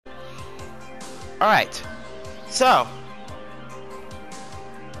Alright. So.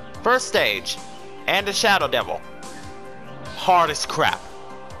 First stage. And the Shadow Devil. Hard as crap.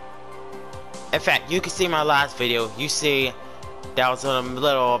 In fact, you can see my last video. You see that was a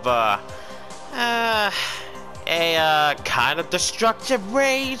little of a kind of destructive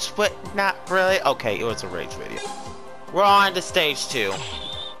rage, but not really. Okay, it was a rage video. We're on to stage 2.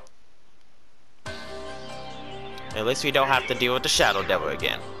 At least we don't have to deal with the Shadow Devil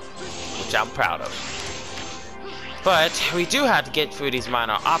again, which I'm proud of. But we do have to get through these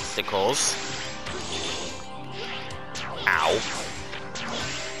minor obstacles. Ow.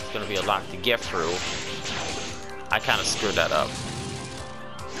 It's gonna be a lot to get through. I kind of screwed that up.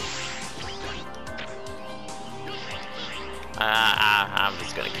 I'm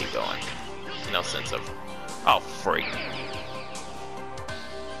just gonna keep going. No sense of... Oh, freak.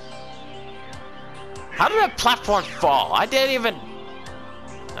 How did that platform fall? I didn't even...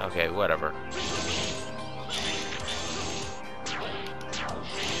 Okay, whatever.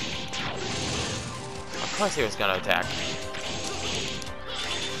 Of course he was gonna attack.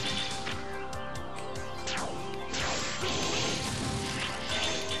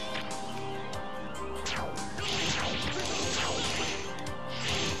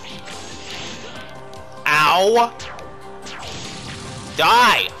 Ow!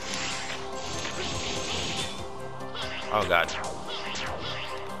 Die! Oh god.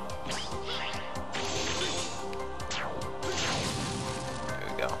 There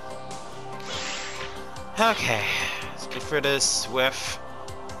we go. Okay, let's get through this with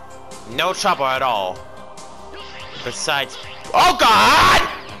no trouble at all. Besides... Oh god!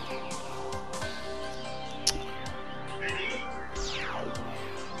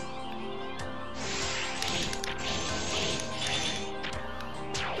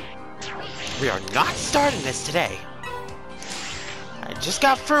 We are not starting this today. I just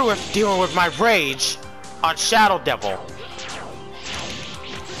got through with dealing with my rage on Shadow Devil.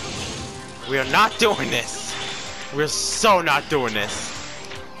 We are not doing this. We're so not doing this.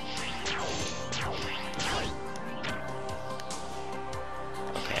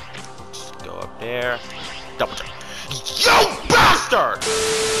 Okay, just go up there. Double jump. You bastard!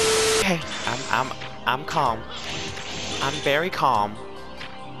 Okay, I'm calm. I'm very calm.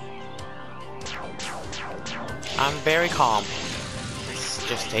 I'm very calm.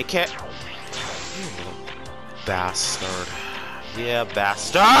 Just take care. You little bastard. Yeah,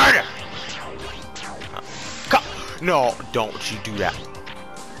 bastard! No, don't you do that.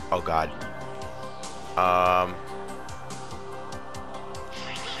 Oh god.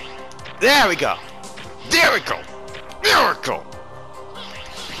 There we go. There we go. There we go.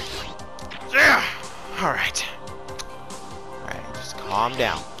 Yeah. Alright. Alright, just calm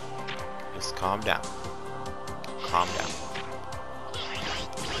down. Just calm down. Calm down.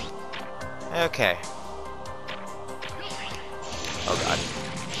 Okay. Oh god.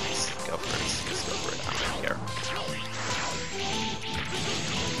 Let's go for it. Let's go for it. I'm right here.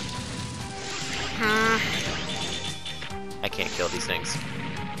 I can't kill these things.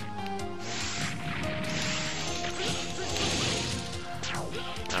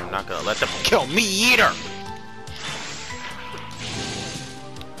 I'm not gonna let them kill me either!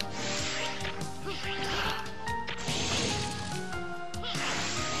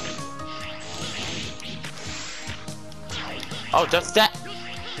 Oh, does that...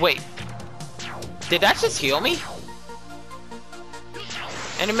 Wait. Did that just heal me?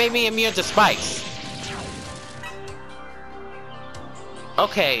 And it made me immune to spikes.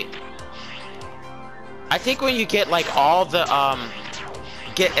 Okay. I think when you get, like, all the,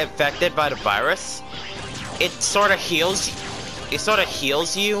 get infected by the virus, it sort of heals... It sort of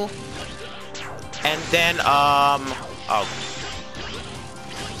heals you. And then, oh.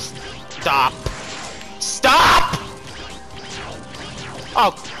 Stop. Stop!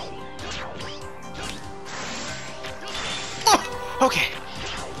 Oh. Oh. Okay.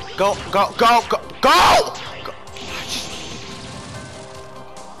 Go, go, go, go, go! Go.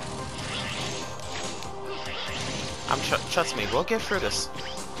 Trust me, we'll get through this.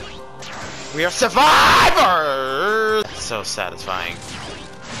 We are survivors! So satisfying.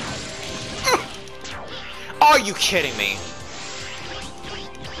 Are you kidding me?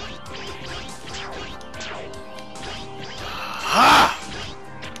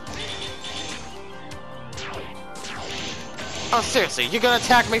 Oh, seriously, you're gonna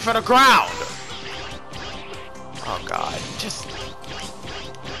attack me from the ground! Oh god, just...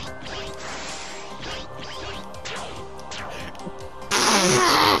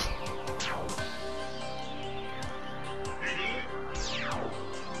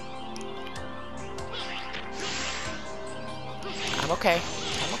 I'm okay.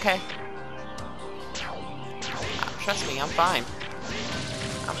 I'm okay. Trust me, I'm fine.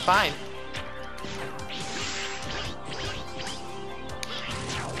 I'm fine.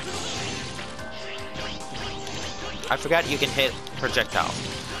 I forgot you can hit projectiles.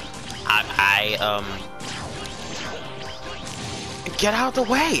 Get out of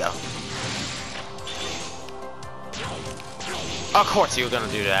the way! Of course you were gonna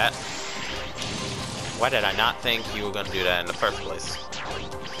do that. Why did I not think you were gonna do that in the first place?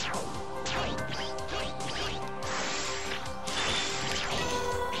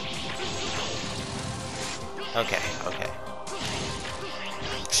 Okay, okay.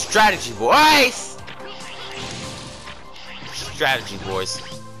 Strategy, boys! Strategy, boys.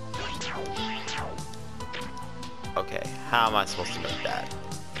 Okay, how am I supposed to make that?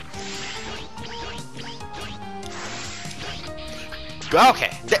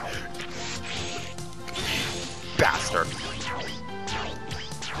 Okay. Bastard.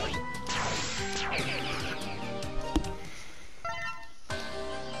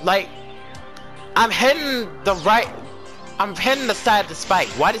 Like, I'm hitting the side of the spike.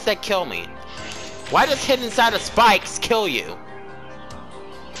 Why does that kill me? Why does hitting inside of spikes kill you?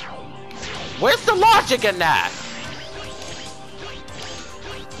 Where's the logic in that?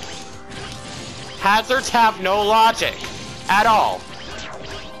 Hazards have no logic at all.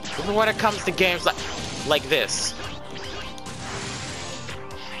 Even when it comes to games like this.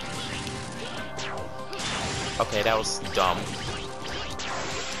 Okay, that was dumb.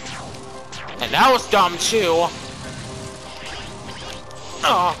 And that was dumb too.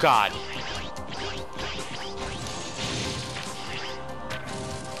 Oh god.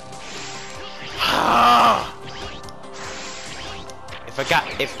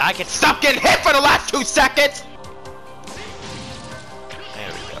 If I could stop getting hit for the last 2 seconds.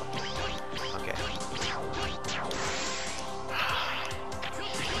 There we go. Okay.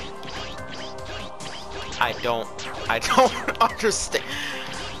 I don't understand.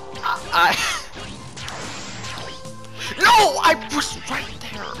 No, I was right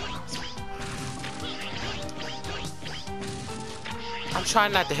there. I'm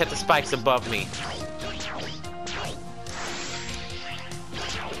trying not to hit the spikes above me.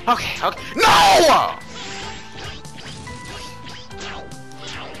 Okay, okay. No!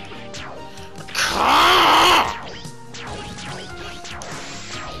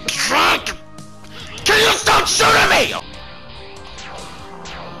 Can you stop shooting me?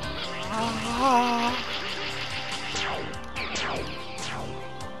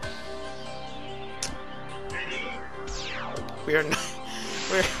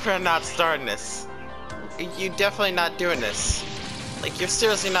 We're not starting this. You're definitely not doing this. Like, you're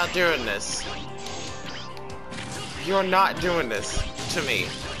seriously not doing this. You're not doing this to me.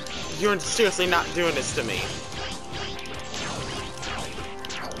 You're seriously not doing this to me.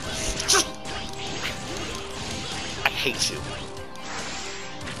 Just... I hate you.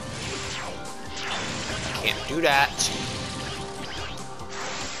 Can't do that.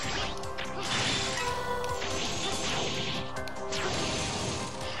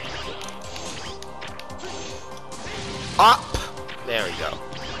 Up! There we go.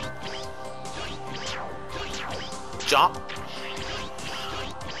 Jump.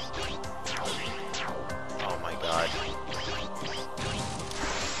 Oh my god.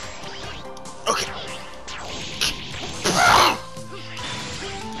 Okay.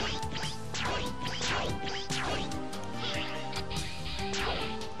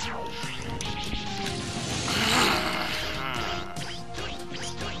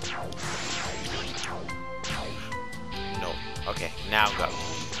 No. Okay, now go.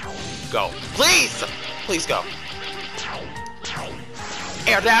 Go. Please! Please go.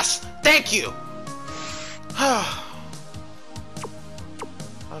 Air dash! Thank you!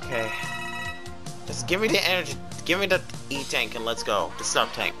 Okay. Just give me the energy. Give me the E-tank and let's go. The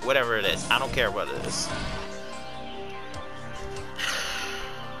sub-tank. Whatever it is. I don't care what it is.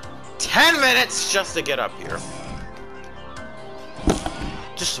 10 minutes just to get up here.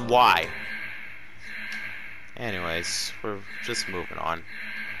 Just why? Anyways, we're just moving on.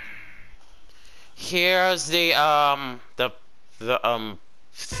 Here's the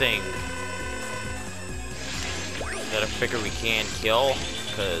thing that I figure we can kill,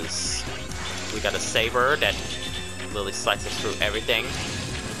 because we got a saber that literally slices through everything,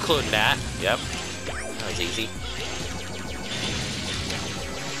 including that. Yep, that was easy.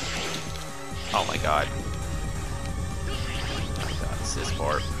 Oh my god. Oh my god, this is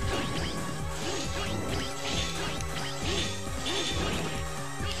hard.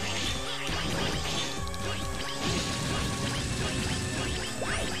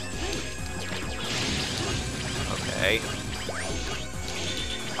 Okay.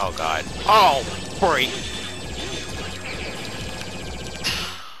 Oh god. Oh, freak.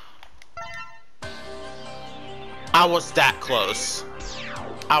 I was that close.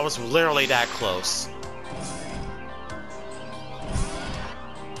 I was literally that close.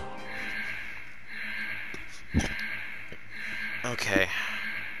 Okay.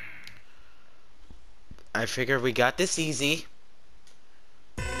 I figured we got this easy.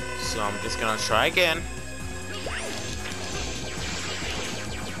 So I'm just gonna try again.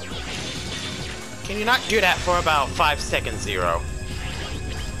 Can you not do that for about 5 seconds, Zero?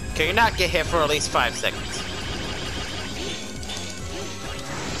 Can you not get hit for at least 5 seconds?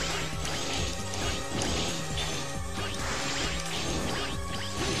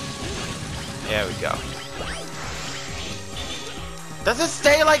 There we go. Does it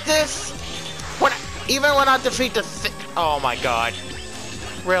stay like this? Even when I defeat the oh my god.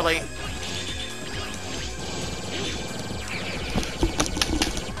 Really?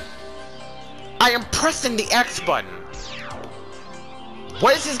 I am pressing the X button.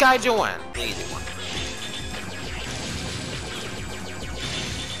 What is this guy doing? The easy one.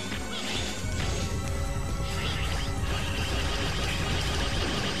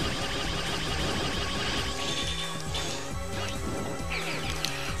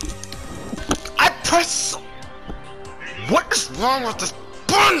 I press. What is wrong with this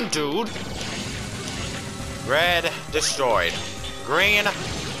button, dude? Red destroyed. Green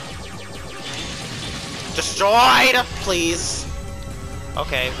destroyed, please.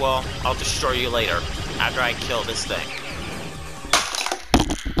 Okay, well, I'll destroy you later, after I kill this thing.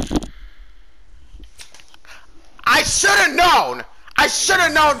 I should've known! I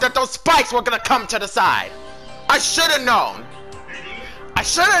should've known that those spikes were gonna come to the side. I should've known. I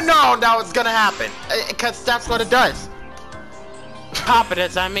should've known that was gonna happen, because that's what it does.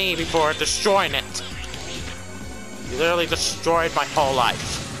 Competence, I mean, before destroying it. You literally destroyed my whole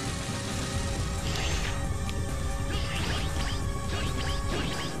life.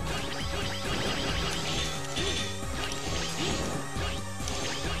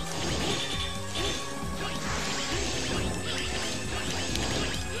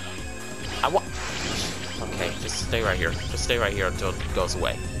 Okay, just stay right here. Just stay right here until it goes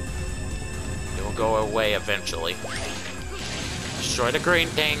away. It will go away eventually. Destroy the green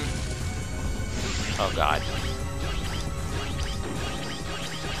thing. Oh god.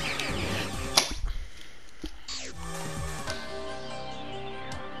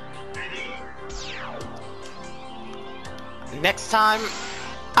 Next time,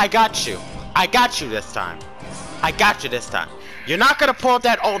 I got you. I got you this time. I got you this time. You're not gonna pull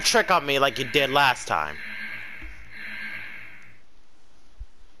that old trick on me like you did last time.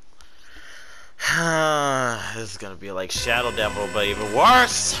 This is gonna be like Shadow Devil, but even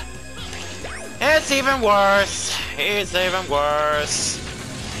worse. It's even worse. It's even worse.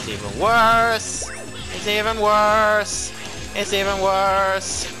 It's even worse. It's even worse. It's even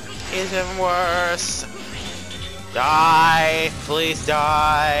worse. It's even worse. Die. Please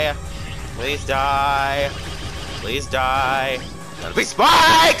die. Please die. Please die. That'll be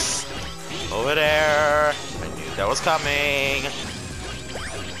spikes! Over there. I knew that was coming.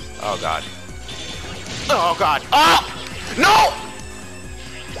 Oh god. Oh god. Oh! No!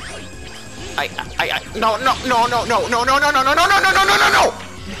 No, no, no, no, no, no, no, no, no, no, no, no, no, no, no, no, no!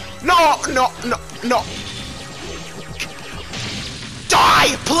 No, no, no, no.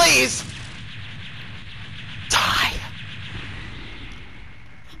 Die, please! Die.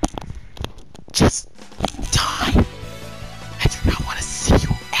 Just die. I do not want to see you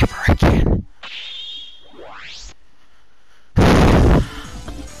ever again. My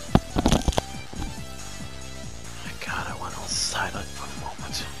god, I went all silent for a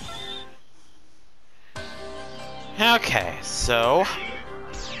moment. Okay, so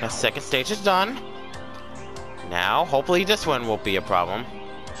the second stage is done. Now, hopefully this one won't be a problem.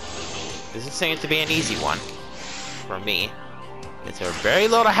 This is seeming to be an easy one for me. There are very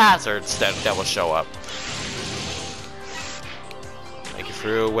little hazards that will show up. Make it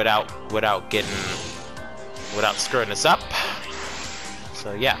through without screwing this up.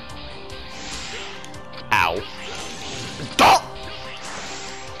 So yeah. Ow.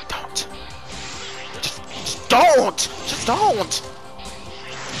 Don't! Just don't!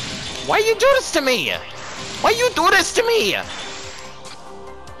 Why you do this to me? Why you do this to me?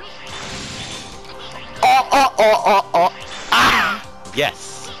 Oh. Ah!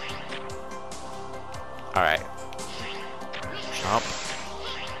 Yes. Alright.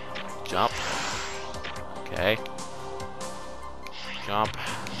 Jump. Okay. Jump,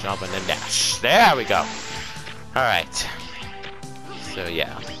 and then dash. There we go. Alright. So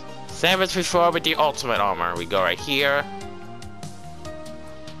yeah. Same as before with the ultimate armor. We go right here.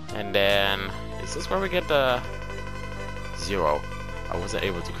 And then... is this where we get the... 0? I wasn't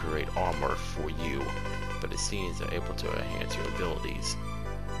able to create armor for you. but it seems they're able to enhance your abilities.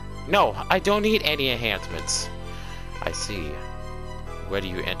 No, I don't need any enhancements. I see. Whether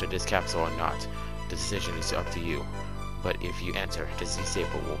you enter this capsule or not, the decision is up to you. But if you enter, the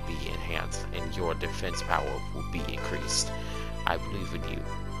Z-Saber will be enhanced and your defense power will be increased. I believe in you.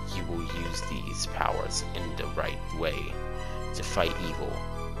 You will use these powers in the right way to fight evil.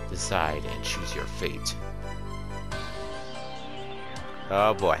 Decide and choose your fate.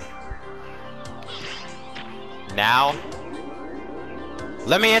 Oh boy. Now,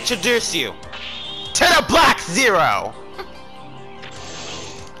 let me introduce you to the Black Zero!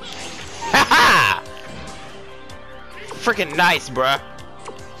 Haha! Freaking nice, bruh.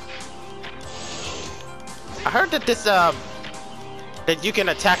 I heard that this, that you can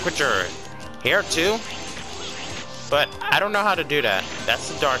attack with your hair too, but I don't know how to do that. That's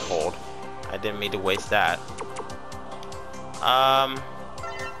the Dark Hold. I didn't mean to waste that.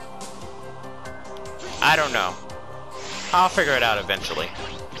 I don't know. I'll figure it out eventually.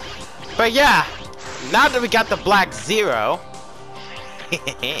 But yeah, now that we got the Black Zero,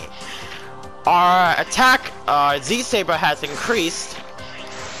 our attack, Z-Saber has increased,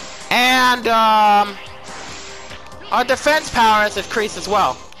 and our defense power has increased as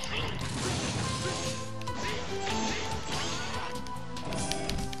well.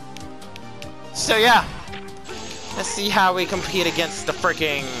 So yeah, let's see how we compete against the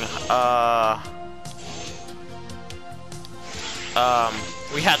freaking,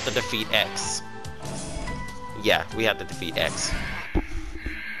 we have to defeat X. Yeah, we have to defeat X.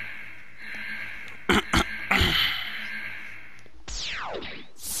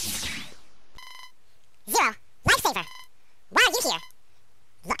 Zero, lifesaver. Why are you here?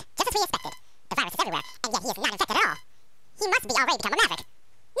 Look, just as we expected. The virus is everywhere, and yet he is not infected at all. He must be already become a Maverick.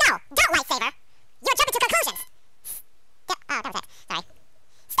 No, don't, lifesaver. You're jumping to conclusions. Oh, that was it. Sorry.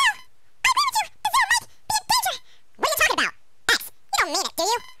 Still, I agree with you. The Zero might be in danger. What are you talking about? X, you don't mean it, do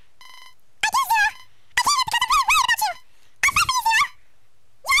you? I do, Zero. I can't because I'm really worried about you. I'll fight for you, Zero.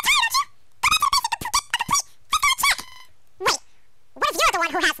 You're tired, aren't you? Go back to the base and complete a physical check. Wait, what if you're the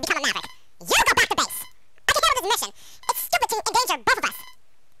one who has become a Maverick? You go back to base. I can handle this mission. It's stupid to endanger both of us.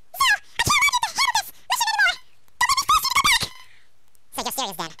 Zero, I can't allow you to handle this mission anymore. Don't let me force you to go back. So you're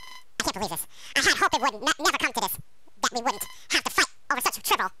serious then? I can't believe this. I had hoped it would never come to this. That we wouldn't have to fight over such a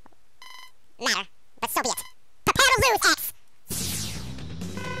trivial matter. But so be it. Prepare to lose, X!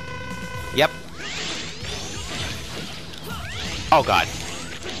 Yep. Oh god.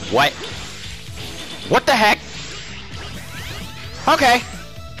 What? What the heck? Okay.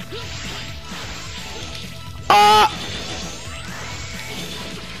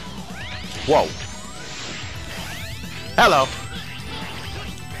 Whoa. Hello.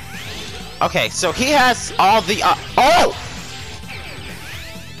 Okay, so he has all the, oh!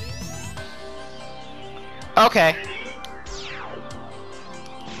 Okay.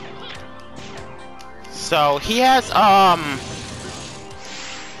 So he has,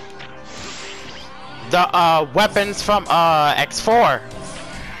 the, weapons from, X4.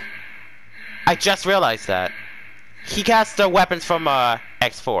 I just realized that. He has the weapons from,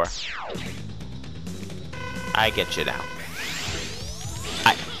 X4. I get you now.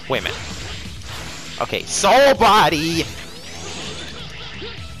 Wait a minute. Okay, Soul Body!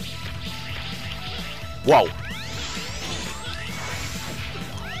 Whoa.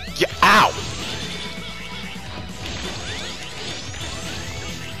 Yeah, ow!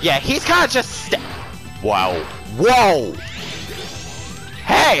 Yeah, he's kinda just wow. Whoa!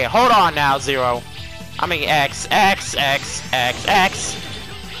 Hey, hold on now, Zero. I mean X.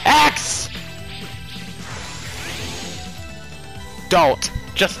 Don't.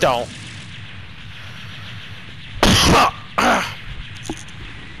 Just don't.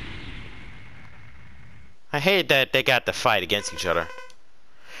 I hate that they got to fight against each other.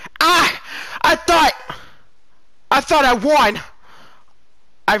 Ah! I thought I won!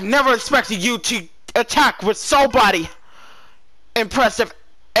 I've never expected you to attack with Soul Body! Impressive,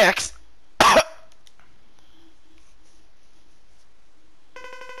 X.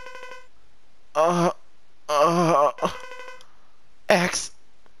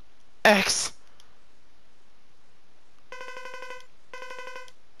 X.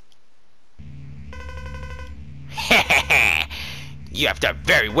 You have done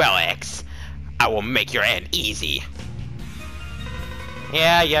very well, X. I will make your end easy.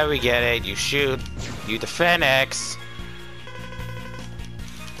 Yeah, we get it. You shoot, you defend, X.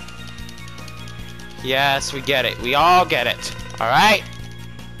 Yes, we get it. We all get it. Alright?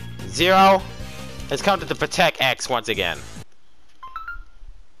 Zero has come to protect X once again.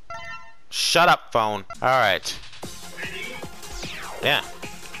 Shut up, phone. Alright. Yeah.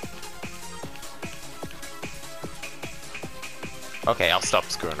 Okay, I'll stop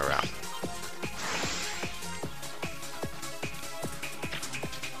screwing around.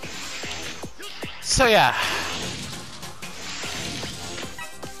 So yeah.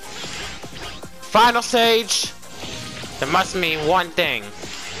 Final stage. There must mean one thing.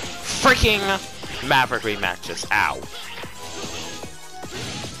 Freaking Maverick rematches. Ow.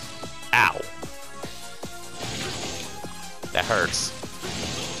 Ow. That hurts.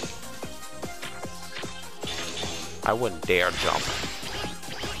 I wouldn't dare jump.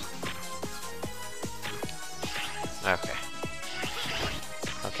 Okay.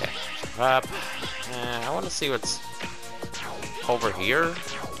 Okay. Up. I want to see what's over here.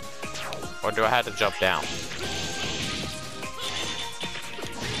 Or do I have to jump down?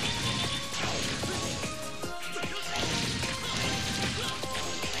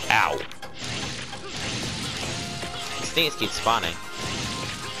 Ow. These things keep spawning.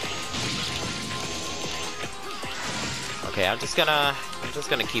 Okay, I'm just gonna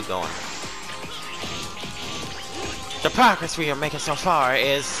keep going. The progress we are making so far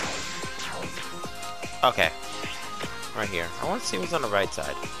is... Okay. Right here. I want to see what's on the right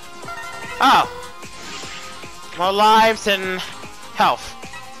side. Oh! More lives and health.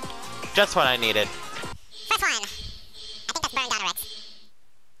 Just what I needed. First one. I think that's burned Mavericks.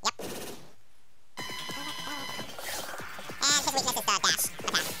 Yep. And his weakness is the dash attack.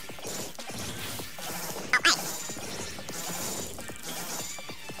 Oh, hey!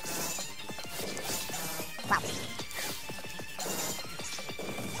 Whoa.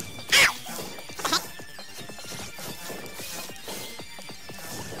 Ow! What the heck?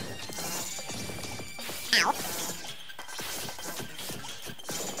 Ow.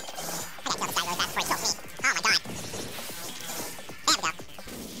 I gotta kill this guy really fast before he kills me. Oh my god. There we go.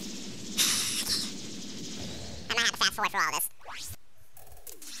 I might have to fast forward for all of this.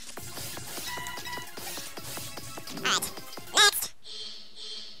 Alright. Next!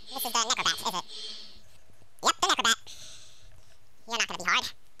 This is the Necrobat, is it? Yep, the Necrobat. You're not gonna be hard.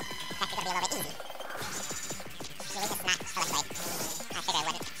 That's gonna be a little bit easy. Your weakness is not electrolyte. I figured it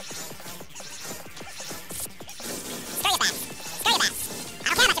wouldn't. Screw your bats. Screw your bats. I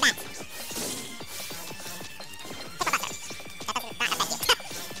don't care about your bats. Super buster. That doesn't not affect you.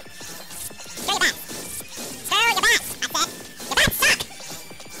 Screw your bats. Screw your bats. I said.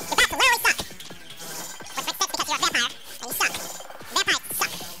 Your bats suck. Your bats literally suck. Which makes sense because you're a vampire and you suck. Vampires suck. What the heck? What's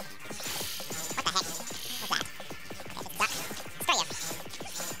that? Okay, it's duck. Screw you.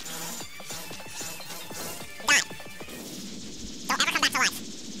 Die. Don't ever come back to life.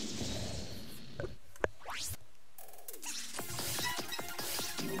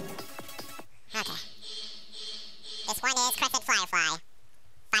 Okay. This one is Crescent Firefly.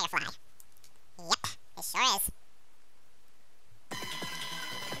 Firefly. Yep, it sure is.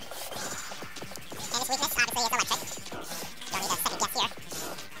 And its weakness obviously is electric. Don't need a second guess here.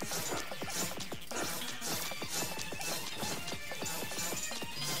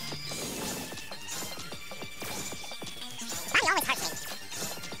 Body always hurts me.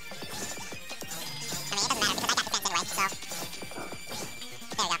 I mean, it doesn't matter because I got defense anyway, so...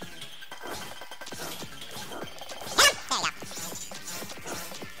 There we go. There we go.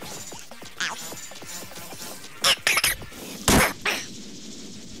 Ow.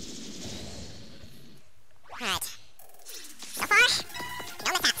 Alright. So far, no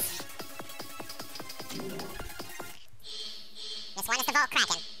mishaps. This one is the Volt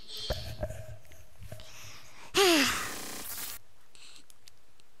Kraken.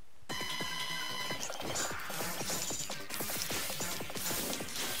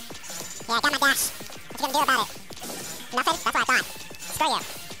 Yeah, I got my dash. What you gonna do about it? Nothing? That's what I thought. Screw you.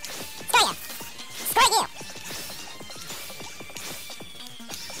 Screw you. Screw you.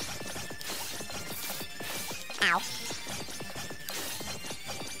 Ow.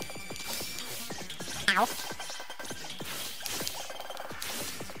 Ow.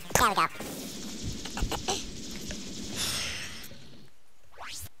 There we go.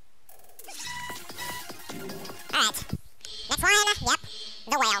 Alright. Next one, yep.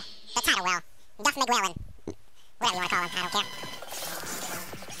 The whale. The tidal whale. Duff McWhalen. Whatever you want to call him, I don't care.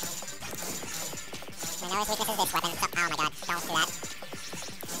 I know his weakness is this weapon, so, oh my god, don't do that.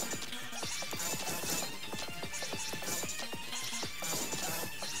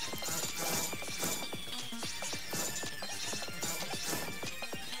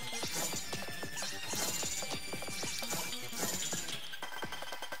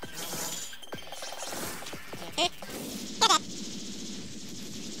 Hit it.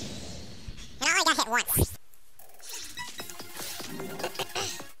 And I only got hit once.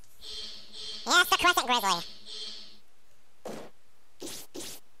 Yes, the Crescent Grizzly.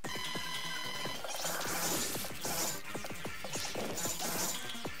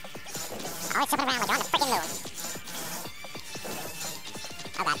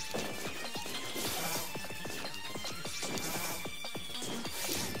 Oh god.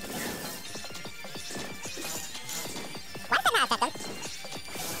 Why did that not affect them?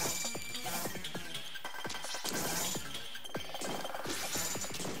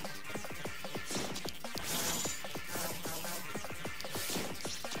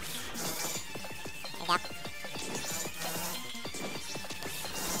 There we go.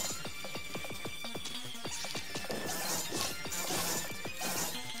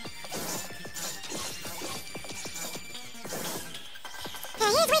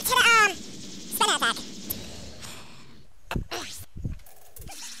 He's weak to the, spin attack.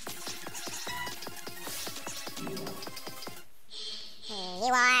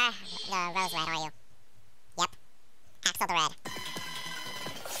 You are the Rose Red, are you? Yep. Axel the Red.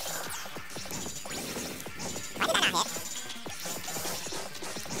 Why did that not hit?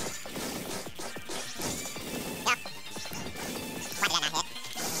 Yep. Why did that not hit?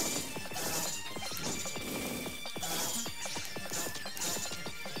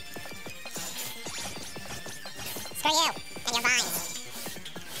 Screw you and your vines.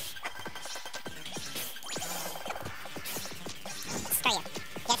 Screw you.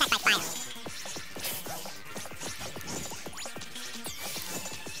 You're attacked by fire.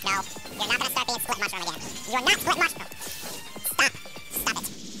 No, you're not gonna start being split mushroom again. You're not split mushroom. Stop. Stop it.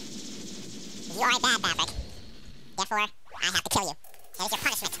 You are a bad Maverick. Therefore, I have to kill you. That is your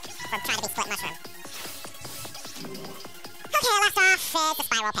punishment for trying to be split mushroom. Okay, last off is the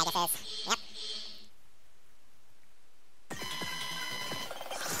Spiral Pegasus. Yep.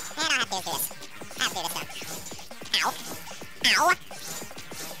 And I'll have to do this. I'll have to do this now. Ow. Ow.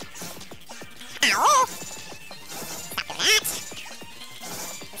 Ow. Stop doing that.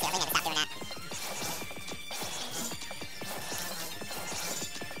 You need to stop doing that.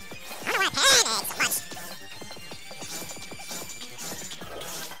 I don't know why I panicked so much.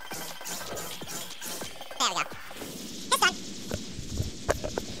 There we go. It's done.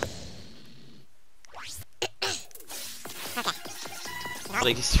 Okay.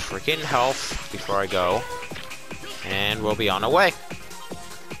 Please freaking health before I go. And we'll be on our way.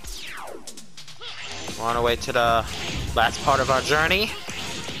 We're on our way to the last part of our journey.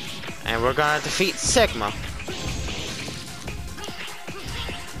 And we're gonna defeat Sigma.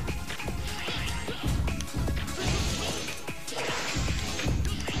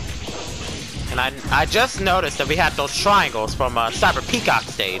 And I just noticed that we had those triangles from Cyber Peacock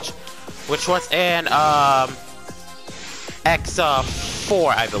stage, which was in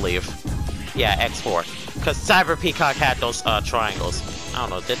X4, I believe. Yeah, X4. Because Cyber Peacock had those triangles. I don't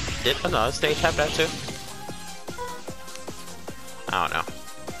know, did another stage have that too? I don't know.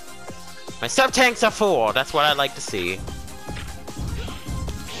 My sub-tanks are full, that's what I like to see.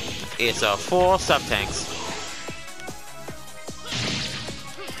 It's a full sub-tanks.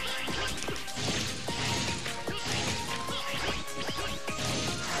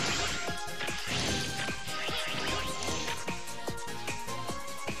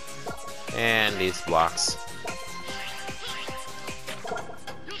 And these blocks.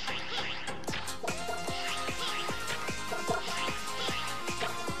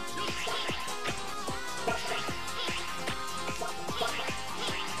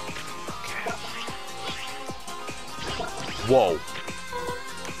 Whoa.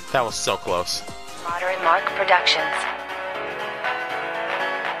 That was so close. Moderate Mark Productions.